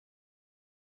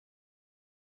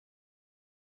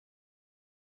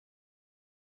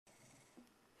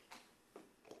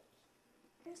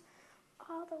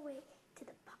all the way to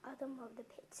the bottom of the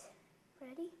pit.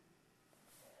 Ready?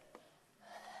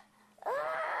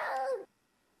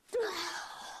 Ta-da!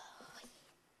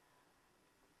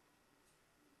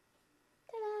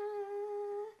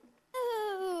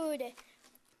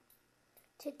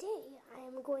 Today I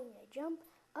am going to jump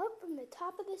up from the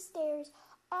top of the stairs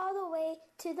all the way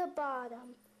to the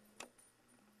bottom.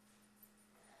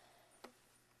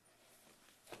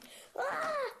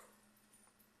 Ah!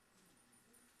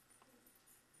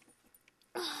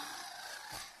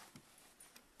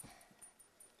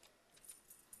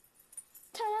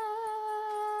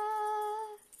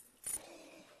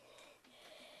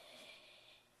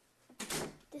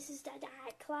 This is the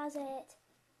dark closet.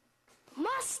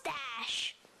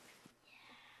 Mustache!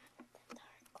 Yeah, the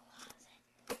dark closet.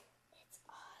 It's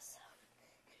awesome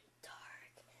and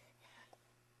dark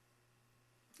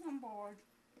and I'm bored.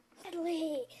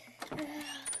 deadly.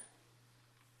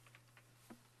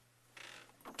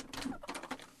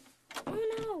 Oh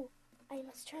no! I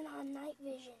must turn on night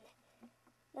vision.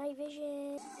 Night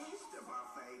vision. Easter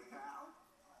buffet, pal.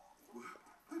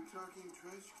 A talking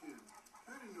trash can. I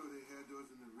didn't know they had those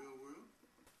in the real world.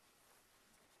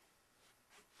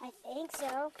 I think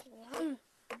so.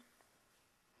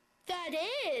 That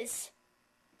is.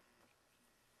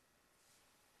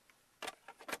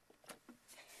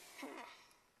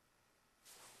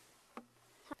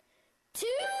 To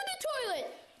the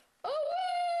toilet. Away!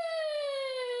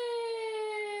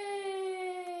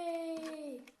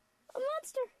 A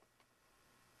monster.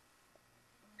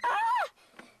 Ah!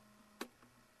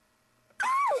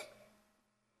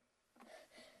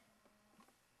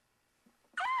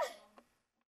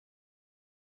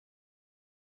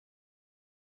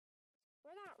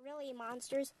 We're not really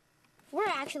monsters. We're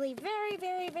actually very,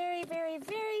 very, very, very,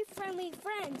 very friendly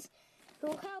friends who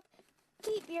help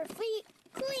keep your feet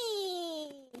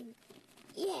clean.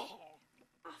 Yeah.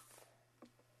 Off.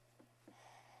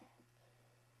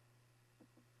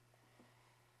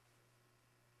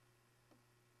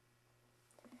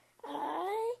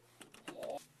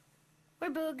 We're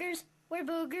boogers. We're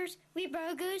boogers. We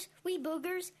boogers. We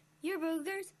boogers. You're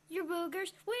boogers. You're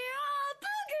boogers. We're all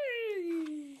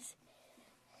boogers.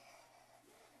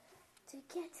 To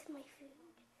get to my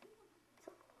food, it's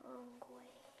a long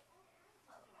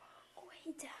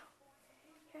way down.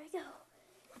 Here I go.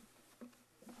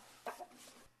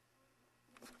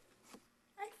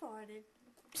 I farted.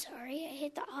 Sorry, I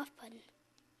hit the off button.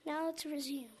 Now let's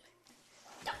resume.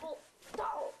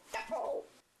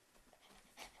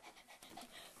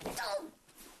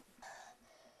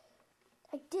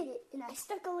 I did it, and I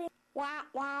stuck a landing. Wah,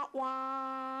 wah,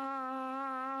 wah.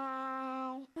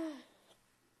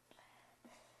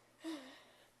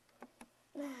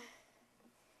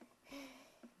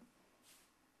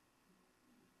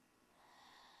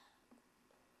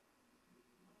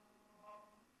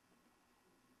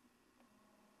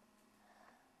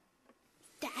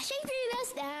 Dashing through the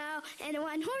snow in a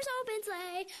one-horse open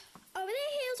sleigh. Over the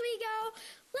hills we go,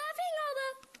 laughing all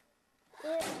the...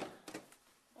 Yeah.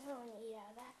 I don't need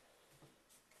all that.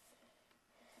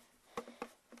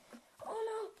 Oh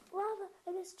no, lava. I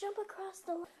must jump across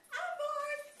the... I'm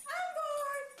bored. I'm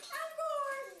bored. I'm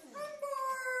bored. I'm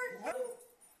bored.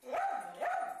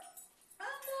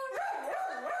 I'm bored.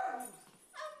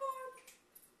 I'm bored.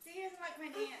 See, he doesn't like my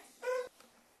dance.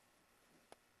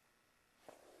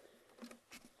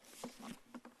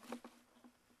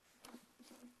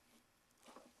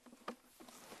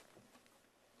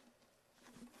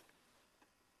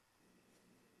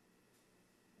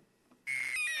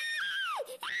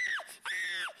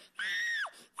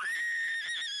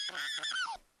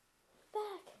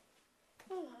 Back.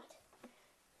 Or not.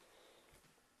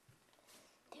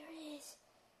 There it is.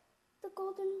 The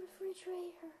golden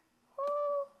refrigerator.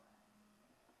 Oh.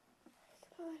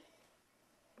 Come on.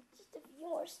 Just a few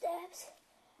more steps.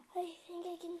 I think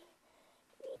I can...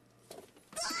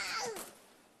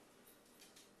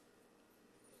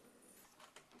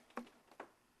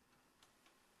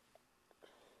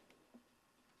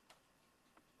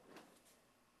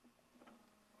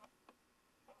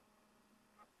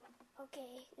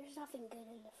 Okay, there's nothing good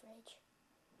in the fridge.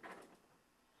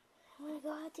 I want to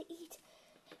go out to eat.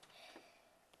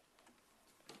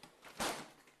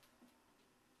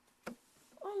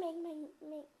 Or make my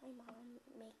mom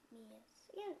make me a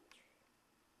sandwich.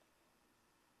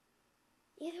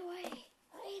 Either way,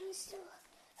 I am still...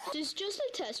 This is just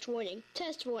a test warning.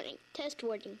 Test warning. Test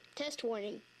warning. Test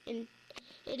warning. And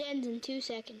it ends in 2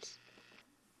 seconds.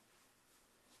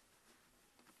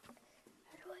 How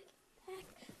do I get back?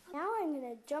 Now I'm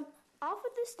going to jump off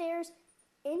of the stairs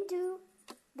into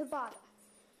the bottom.